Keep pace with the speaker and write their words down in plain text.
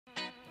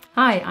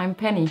Hi, I'm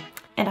Penny.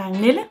 And I'm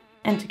Nille,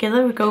 and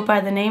together we go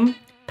by the name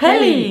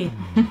Pelli.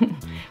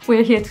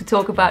 We're here to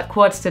talk about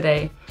quads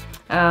today.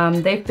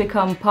 They've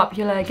become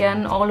popular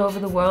again all over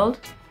the world,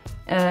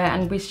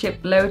 and we ship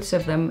loads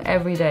of them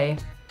every day.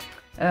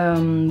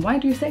 Why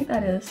do you think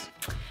that is?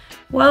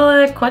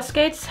 Well, quad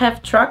skates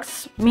have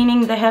trucks,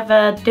 meaning they have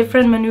a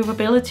different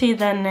maneuverability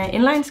than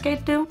inline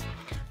skates do.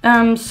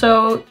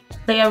 So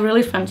they are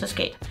really fun to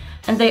skate.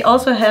 And they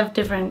also have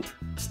different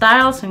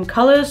styles and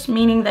colors,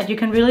 meaning that you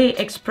can really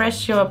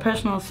express your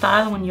personal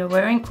style when you're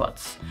wearing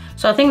quads.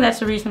 So I think that's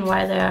the reason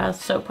why they are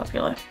so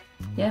popular.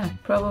 Yeah,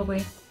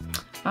 probably.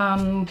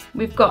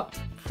 We've got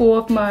four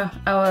of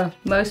our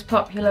most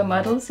popular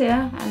models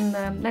here,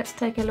 and let's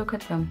take a look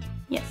at them.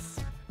 Yes.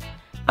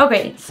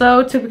 Okay,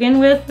 so to begin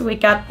with, we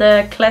got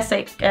the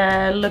classic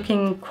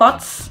looking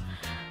quads.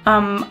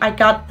 I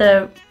got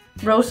the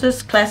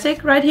Roces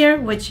Classic right here,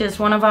 which is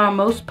one of our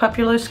most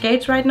popular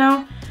skates right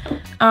now.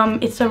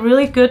 It's a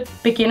really good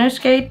beginner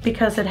skate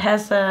because it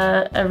has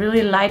a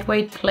really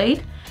lightweight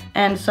plate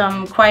and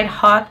some quite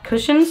hard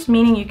cushions,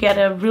 meaning you get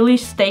a really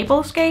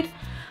stable skate.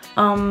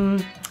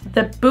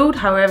 The boot,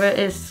 however,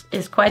 is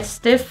quite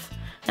stiff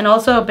and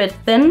also a bit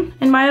thin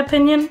in my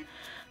opinion.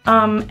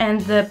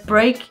 And the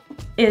brake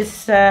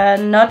is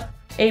not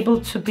able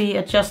to be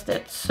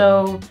adjusted.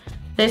 So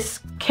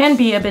this can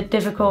be a bit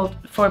difficult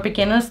for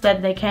beginners,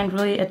 that they can't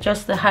really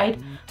adjust the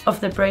height of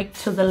the brake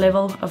to the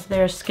level of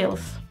their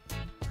skills.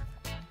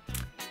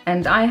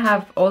 And I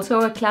have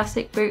also a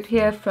classic boot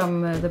here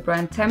from the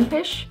brand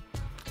Tempish,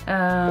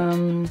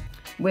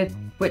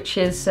 which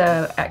is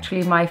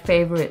actually my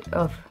favorite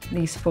of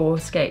these four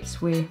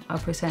skates we are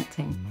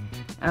presenting.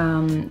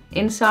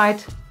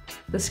 Inside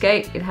the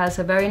skate it has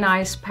a very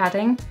nice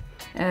padding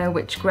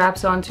which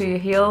grabs onto your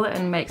heel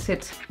and makes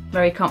it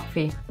very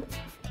comfy.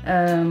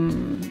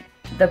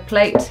 The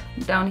plate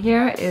down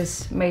here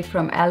is made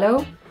from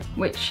aloe,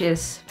 which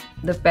is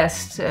the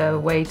best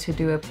way to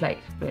do a plate,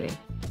 really.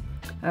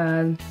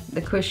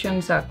 The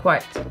cushions are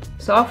quite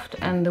soft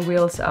and the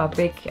wheels are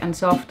big and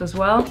soft as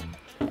well,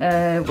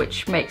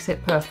 which makes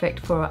it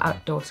perfect for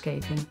outdoor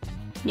skating.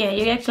 Yeah,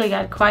 you actually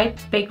got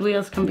quite big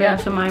wheels compared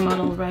to my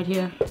model right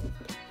here.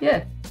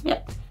 Yeah.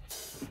 Yeah.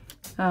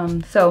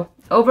 So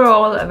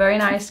overall a very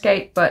nice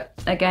skate, but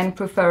again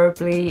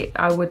preferably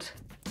I would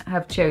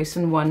have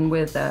chosen one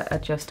with an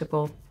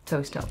adjustable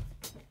toe stop.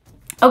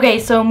 Okay,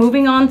 so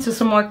moving on to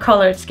some more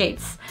colored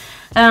skates.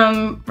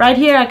 Right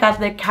here I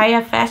got the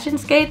Chaya Fashion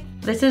skate.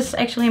 This is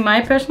actually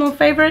my personal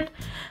favorite.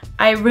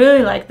 I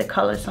really like the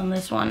colors on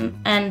this one,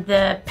 and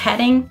the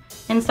padding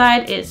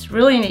inside is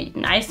really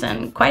nice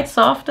and quite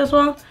soft as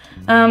well.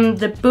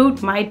 The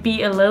boot might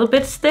be a little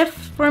bit stiff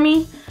for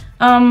me,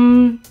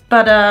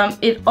 but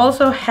it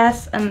also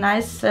has a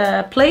nice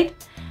plate,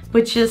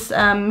 which is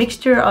a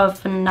mixture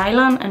of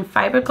nylon and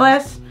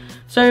fiberglass.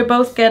 So you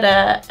both get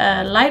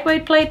a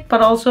lightweight plate,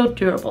 but also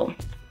durable.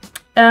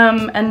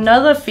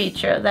 Another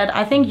feature that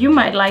I think you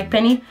might like,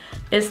 Penny,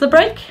 is the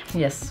brake.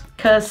 Yes.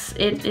 Because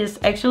it is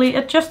actually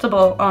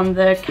adjustable on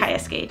the Chaya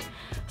skate.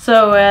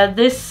 So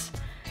this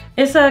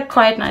is a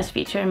quite nice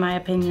feature in my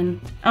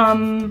opinion.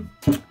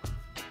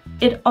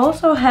 It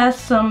also has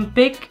some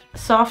big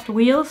soft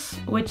wheels,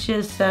 which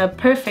is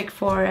perfect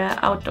for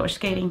outdoor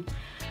skating.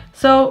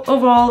 So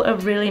overall a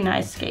really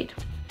nice skate.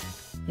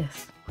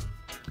 Yes.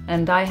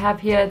 And I have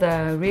here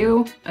the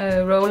Rio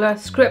Roller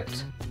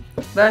Script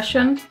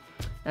version.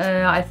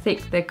 I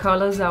think the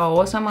colors are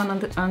awesome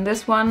on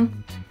this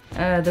one.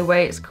 The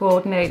way it's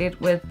coordinated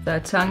with the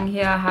tongue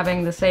here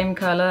having the same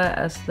color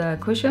as the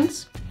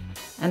cushions,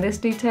 and this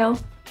detail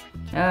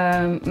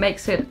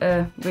makes it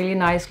a really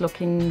nice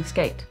looking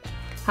skate.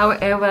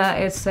 However,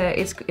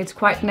 it's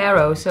quite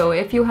narrow, so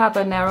if you have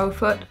a narrow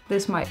foot,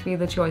 this might be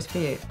the choice for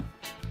you.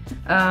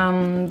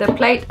 The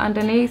plate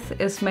underneath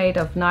is made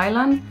of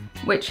nylon,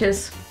 which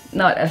is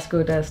not as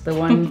good as the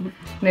one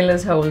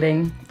Nille's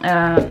holding.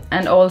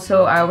 And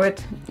also I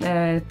would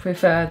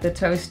prefer the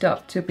toe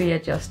stop to be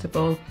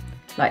adjustable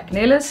like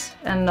Nille's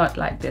and not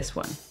like this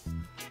one.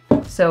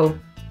 So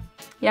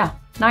yeah,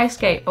 nice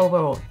skate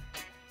overall.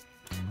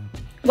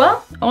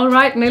 Well,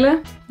 alright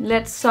Nille,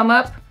 let's sum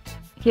up.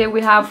 Here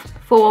we have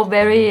four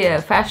very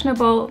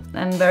fashionable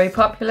and very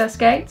popular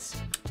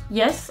skates.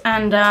 Yes,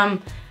 and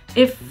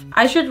if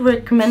I should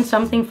recommend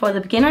something for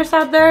the beginners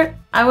out there,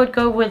 I would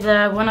go with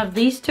one of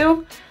these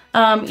two.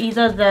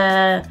 Either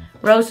the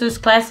Roces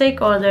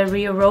Classic or the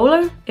Rio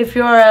Roller. If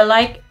you're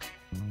like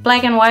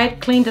black and white,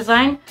 clean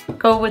design,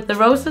 go with the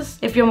Roces.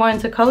 If you're more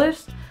into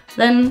colors,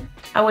 then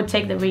I would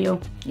take the Rio.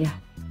 Yeah.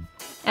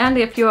 And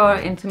if you're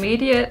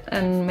intermediate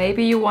and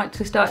maybe you want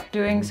to start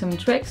doing some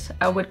tricks,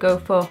 I would go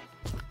for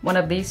one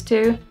of these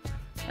two.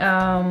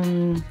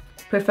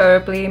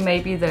 Preferably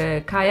maybe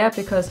the Chaya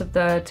because of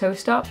the toe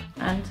stop.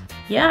 And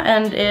yeah,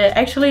 and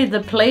actually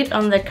the plate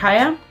on the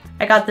Chaya,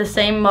 I got the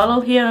same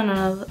model here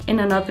in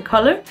another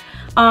color.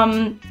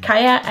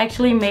 Chaya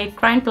actually made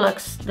grind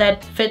blocks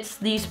that fits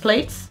these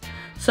plates.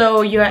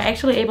 So you're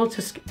actually able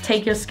to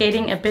take your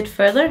skating a bit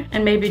further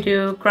and maybe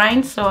do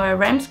grinds or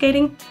ram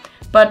skating.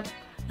 But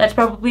That's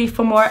probably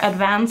for more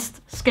advanced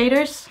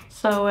skaters.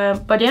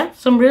 So, but yeah,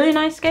 some really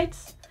nice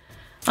skates.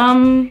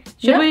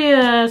 Should we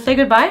say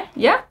goodbye?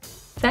 Yeah.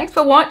 Thanks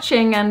for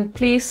watching, and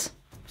please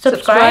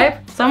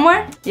subscribe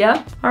somewhere.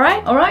 Yeah. All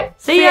right. All right.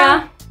 See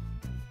ya.